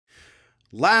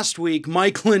Last week,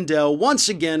 Mike Lindell once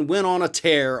again went on a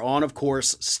tear on, of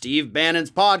course, Steve Bannon's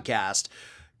podcast,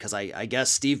 because I guess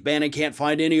Steve Bannon can't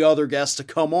find any other guests to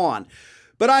come on.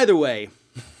 But either way,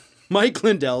 Mike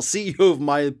Lindell, CEO of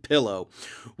MyPillow,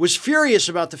 was furious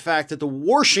about the fact that the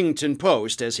Washington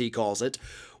Post, as he calls it,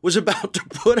 was about to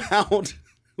put out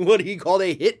what he called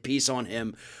a hit piece on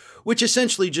him, which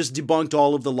essentially just debunked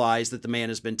all of the lies that the man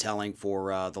has been telling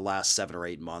for the last 7 or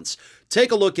 8 months.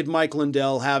 Take a look at Mike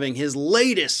Lindell having his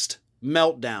latest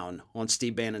meltdown on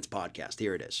Steve Bannon's podcast.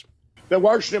 Here it is. The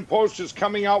Washington Post is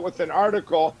coming out with an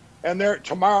article, and they're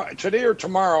today or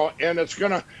tomorrow, and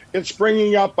it's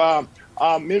bringing up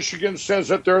Michigan says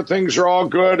that their things are all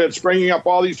good. It's bringing up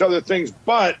all these other things,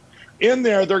 but in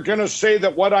there they're going to say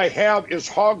that what I have is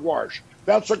hogwash.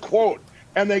 That's a quote,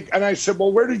 and I said,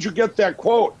 well, where did you get that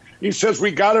quote? He says,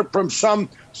 we got it from some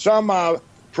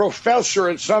professor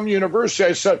at some university.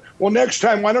 I said, well, next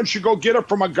time, why don't you go get it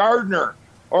from a gardener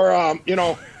or,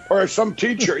 or some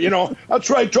teacher? That's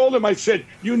what I told him. I said,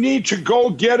 you need to go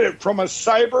get it from a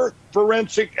cyber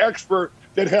forensic expert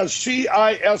that has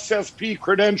CISSP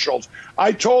credentials.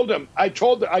 I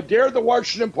dared the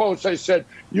Washington Post. I said,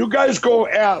 you guys go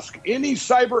ask any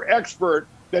cyber expert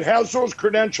that has those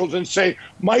credentials and say,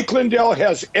 Mike Lindell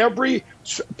has every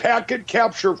packet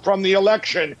capture from the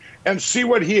election, and see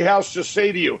what he has to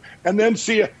say to you. And then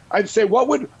I'd say,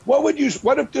 what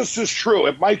if this is true?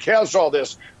 If Mike has all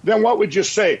this, then what would you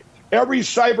say? Every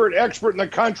cyber expert in the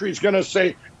country is going to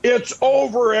say, it's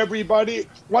over, everybody.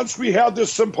 Once we have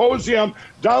this symposium,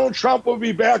 Donald Trump will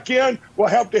be back in. We'll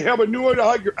have to have a new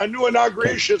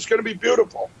inauguration. It's going to be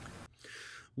beautiful.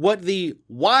 What the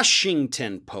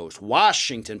Washington Post,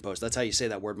 that's how you say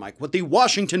that word, Mike. What the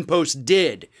Washington Post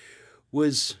did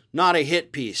was not a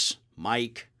hit piece,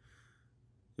 Mike.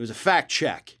 It was a fact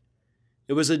check.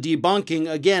 It was a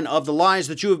debunking, again, of the lies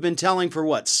that you have been telling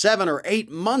for, 7 or 8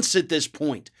 months at this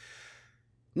point.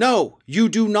 No, you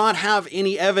do not have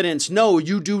any evidence. No,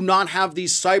 you do not have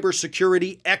these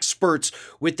cybersecurity experts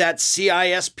with that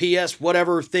CISPS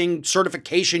whatever thing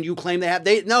certification you claim they have.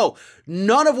 No,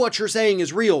 none of what you're saying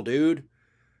is real, dude.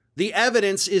 The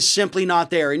evidence is simply not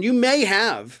there. And you may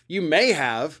have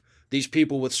these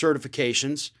people with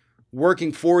certifications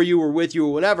working for you or with you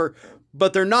or whatever,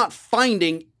 but they're not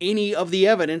finding any of the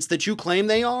evidence that you claim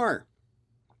they are.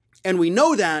 And we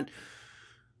know that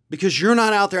because you're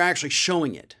not out there actually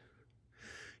showing it.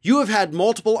 You have had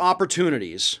multiple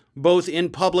opportunities, both in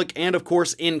public and, of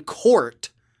course, in court,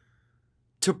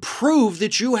 to prove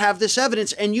that you have this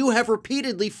evidence, and you have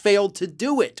repeatedly failed to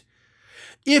do it.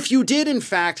 If you did, in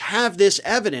fact, have this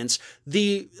evidence,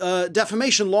 the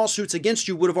defamation lawsuits against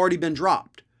you would have already been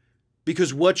dropped,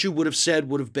 because what you would have said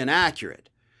would have been accurate.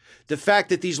 The fact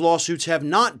that these lawsuits have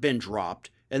not been dropped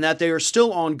and that they are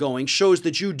still ongoing shows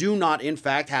that you do not, in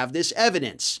fact, have this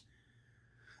evidence.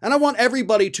 And I want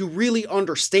everybody to really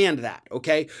understand that,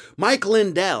 okay? Mike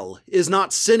Lindell is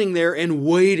not sitting there and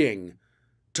waiting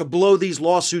to blow these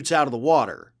lawsuits out of the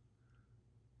water.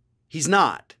 He's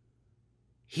not.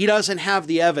 He doesn't have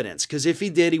the evidence, because if he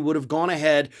did, he would have gone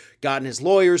ahead, gotten his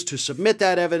lawyers to submit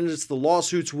that evidence, the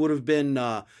lawsuits would have been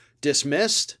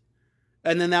dismissed,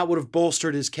 and then that would have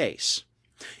bolstered his case.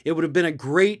 It would have been a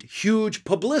great, huge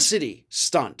publicity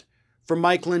stunt for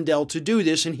Mike Lindell to do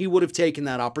this, and he would have taken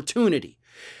that opportunity.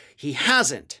 He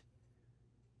hasn't,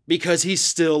 because he's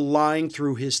still lying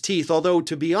through his teeth. Although,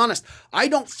 to be honest, I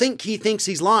don't think he thinks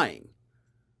he's lying.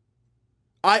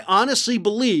 I honestly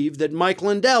believe that Mike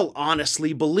Lindell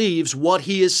honestly believes what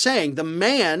he is saying. The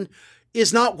man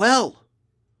is not well.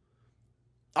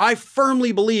 I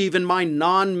firmly believe, in my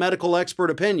non-medical expert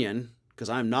opinion, because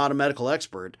I'm not a medical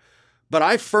expert, but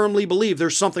I firmly believe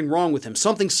there's something wrong with him,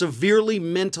 something severely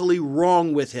mentally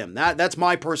wrong with him. That's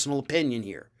my personal opinion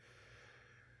here.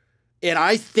 And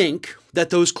I think that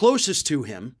those closest to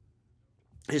him,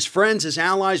 his friends, his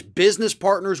allies, business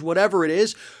partners, whatever it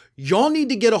is, y'all need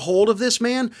to get a hold of this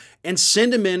man and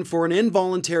send him in for an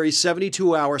involuntary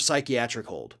 72-hour psychiatric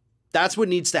hold. That's what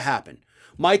needs to happen.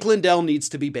 Mike Lindell needs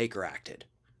to be Baker acted.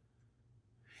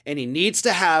 And he needs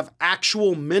to have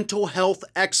actual mental health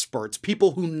experts,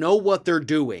 people who know what they're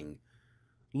doing,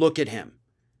 look at him.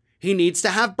 He needs to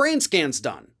have brain scans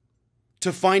done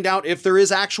to find out if there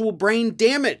is actual brain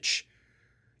damage.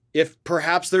 If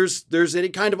perhaps there's any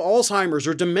kind of Alzheimer's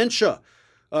or dementia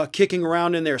kicking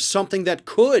around in there, something that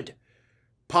could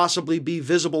possibly be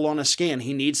visible on a scan.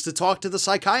 He needs to talk to the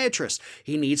psychiatrist.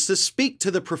 He needs to speak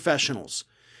to the professionals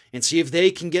and see if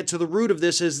they can get to the root of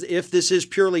this, as if this is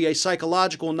purely a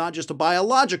psychological, not just a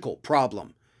biological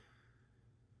problem.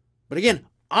 But again,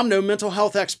 I'm no mental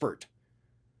health expert.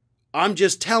 I'm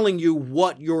just telling you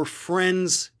what your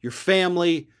friends, your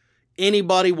family,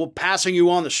 anybody passing you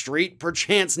on the street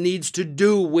perchance needs to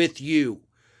do with you.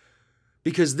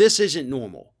 Because this isn't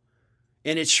normal.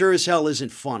 And it sure as hell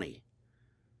isn't funny.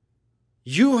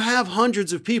 You have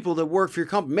hundreds of people that work for your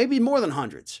company, maybe more than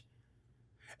hundreds.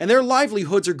 And their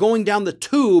livelihoods are going down the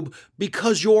tube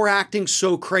because you're acting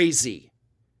so crazy.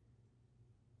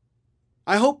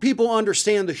 I hope people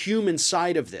understand the human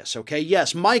side of this, okay?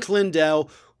 Yes, Mike Lindell,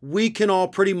 we can all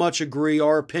pretty much agree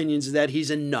our opinions that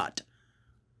he's a nut.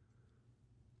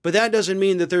 But that doesn't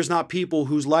mean that there's not people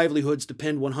whose livelihoods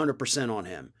depend 100% on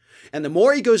him. And the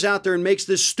more he goes out there and makes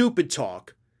this stupid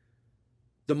talk,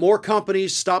 the more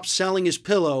companies stop selling his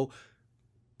pillow,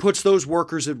 puts those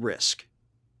workers at risk.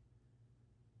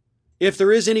 If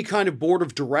there is any kind of board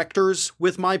of directors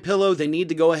with MyPillow, they need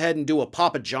to go ahead and do a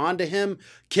Papa John to him,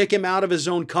 kick him out of his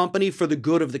own company for the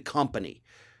good of the company.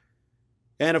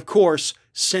 And of course,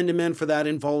 send him in for that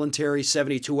involuntary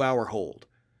 72-hour hold.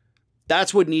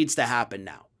 That's what needs to happen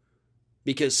now.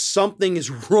 Because something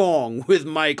is wrong with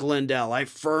Mike Lindell. I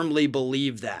firmly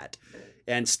believe that.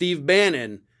 And Steve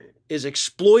Bannon is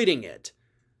exploiting it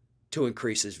to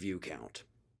increase his view count.